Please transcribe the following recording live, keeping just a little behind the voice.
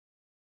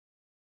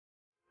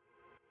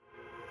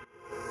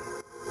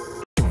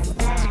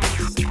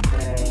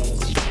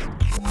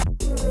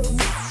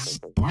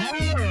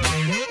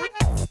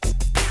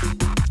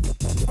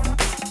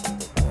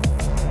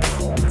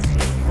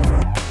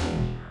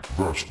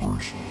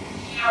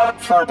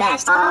For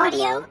best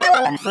audio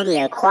and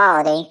video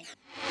quality,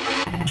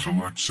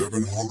 select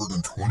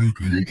 720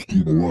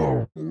 PHD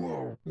below.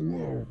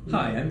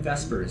 Hi, I'm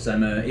Vespers.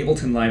 I'm an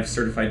Ableton Live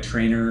certified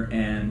trainer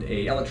and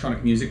a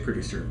electronic music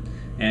producer.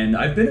 And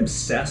I've been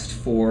obsessed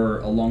for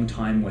a long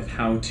time with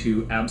how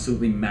to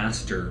absolutely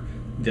master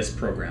this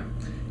program.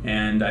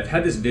 And I've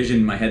had this vision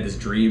in my head, this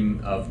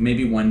dream of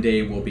maybe one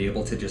day we'll be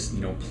able to just,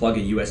 plug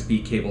a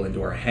USB cable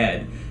into our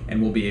head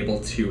and we'll be able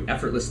to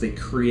effortlessly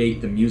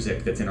create the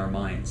music that's in our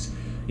minds.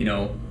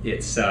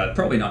 It's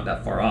probably not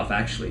that far off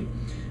actually,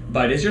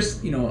 but it's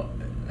just, an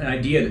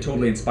idea that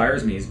totally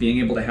inspires me is being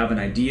able to have an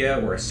idea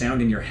or a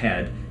sound in your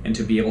head and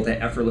to be able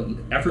to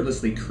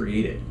effortlessly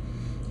create it.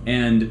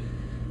 And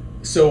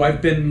so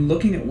I've been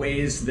looking at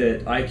ways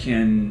that I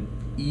can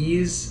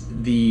ease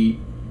the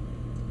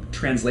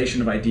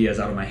translation of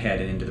ideas out of my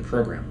head and into the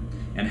program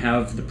and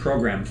have the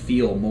program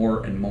feel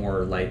more and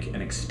more like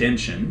an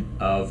extension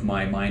of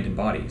my mind and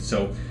body.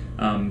 So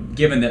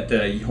given that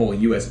the whole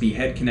USB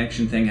head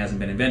connection thing hasn't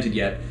been invented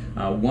yet,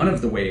 one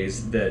of the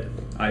ways that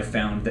I've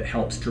found that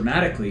helps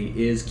dramatically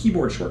is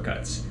keyboard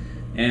shortcuts.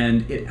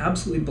 And it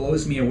absolutely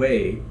blows me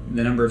away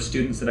the number of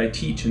students that I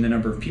teach and the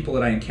number of people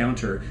that I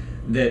encounter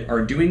that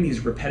are doing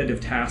these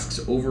repetitive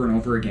tasks over and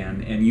over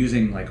again and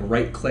using like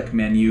right-click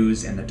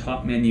menus and the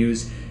top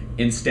menus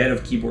instead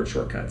of keyboard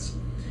shortcuts.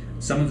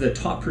 Some of the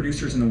top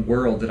producers in the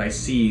world that I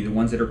see, the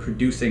ones that are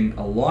producing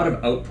a lot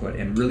of output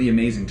and really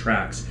amazing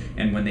tracks,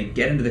 and when they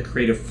get into the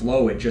creative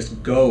flow, it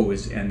just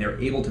goes and they're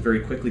able to very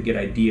quickly get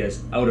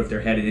ideas out of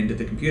their head and into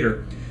the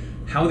computer.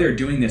 How they're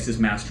doing this is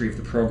mastery of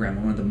the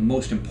program. One of the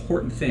most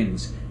important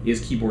things is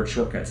keyboard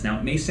shortcuts. Now,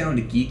 it may sound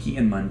geeky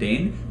and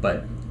mundane,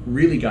 but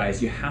really,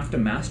 guys, you have to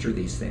master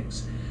these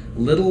things.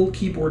 Little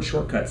keyboard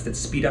shortcuts that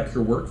speed up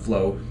your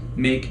workflow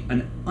make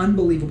an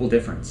unbelievable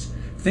difference.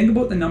 Think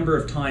about the number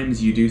of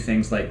times you do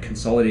things like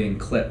consolidating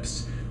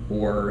clips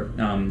or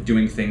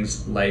doing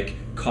things like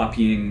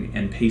copying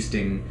and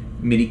pasting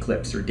MIDI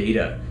clips or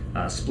data,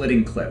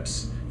 splitting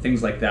clips,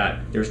 things like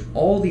that. There's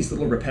all these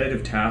little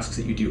repetitive tasks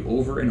that you do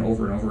over and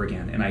over and over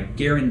again, and I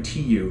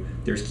guarantee you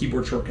there's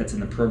keyboard shortcuts in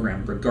the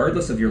program,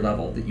 regardless of your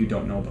level, that you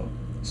don't know about.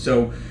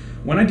 So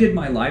when I did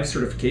my live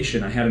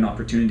certification, I had an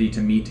opportunity to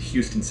meet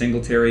Houston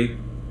Singletary,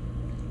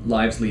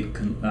 Live's lead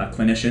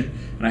clinician,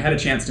 and I had a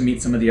chance to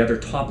meet some of the other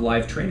top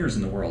live trainers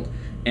in the world,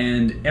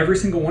 and every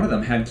single one of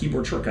them had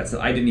keyboard shortcuts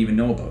that I didn't even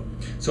know about.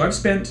 So I've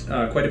spent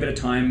quite a bit of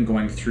time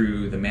going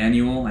through the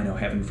manual. I know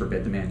heaven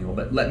forbid the manual,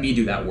 but let me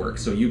do that work,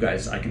 so you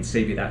guys, I can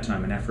save you that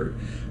time and effort.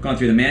 Gone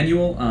through the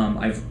manual,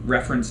 I've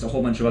referenced a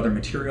whole bunch of other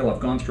material, I've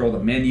gone through all the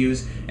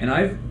menus, and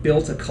I've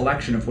built a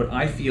collection of what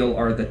I feel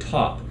are the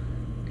top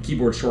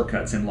keyboard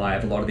shortcuts in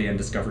Live, a lot of the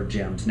undiscovered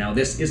gems. Now,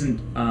 this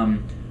isn't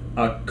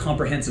a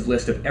comprehensive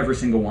list of every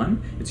single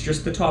one. It's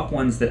just the top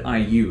ones that I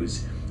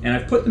use. And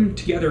I've put them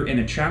together in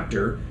a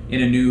chapter in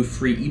a new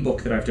free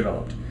ebook that I've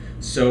developed.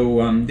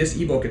 So this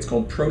ebook, it's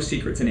called Pro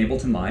Secrets in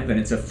Ableton Live, and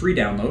it's a free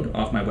download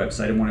off my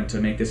website. I wanted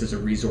to make this as a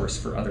resource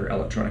for other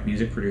electronic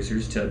music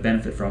producers to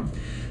benefit from.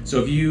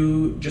 So if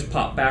you just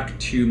pop back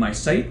to my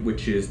site,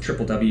 which is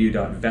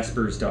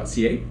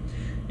www.vespers.ca,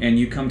 and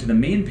you come to the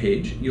main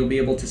page, you'll be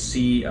able to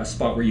see a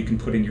spot where you can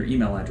put in your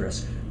email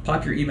address.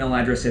 Pop your email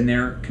address in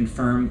there,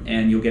 confirm,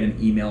 and you'll get an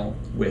email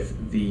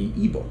with the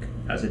ebook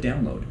as a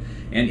download.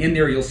 And in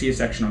there, you'll see a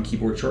section on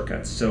keyboard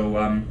shortcuts.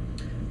 So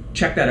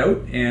check that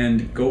out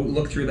and go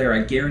look through there.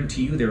 I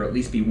guarantee you there will at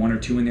least be one or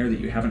two in there that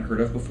you haven't heard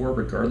of before,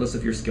 regardless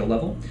of your skill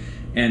level.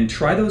 And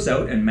try those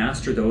out and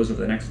master those over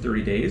the next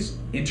 30 days.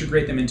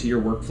 Integrate them into your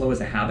workflow as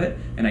a habit,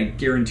 and I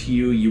guarantee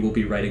you, you will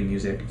be writing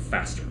music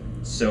faster.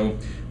 So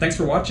thanks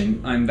for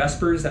watching. I'm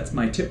Vespers. That's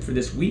my tip for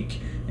this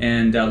week.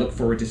 And look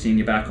forward to seeing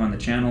you back on the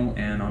channel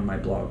and on my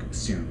blog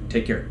soon.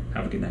 Take care.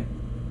 Have a good night.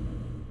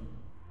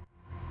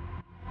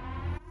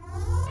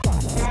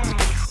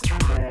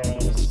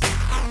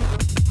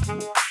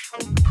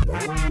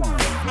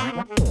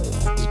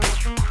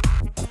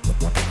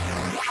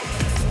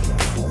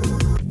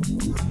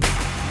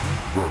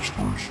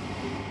 Vespers.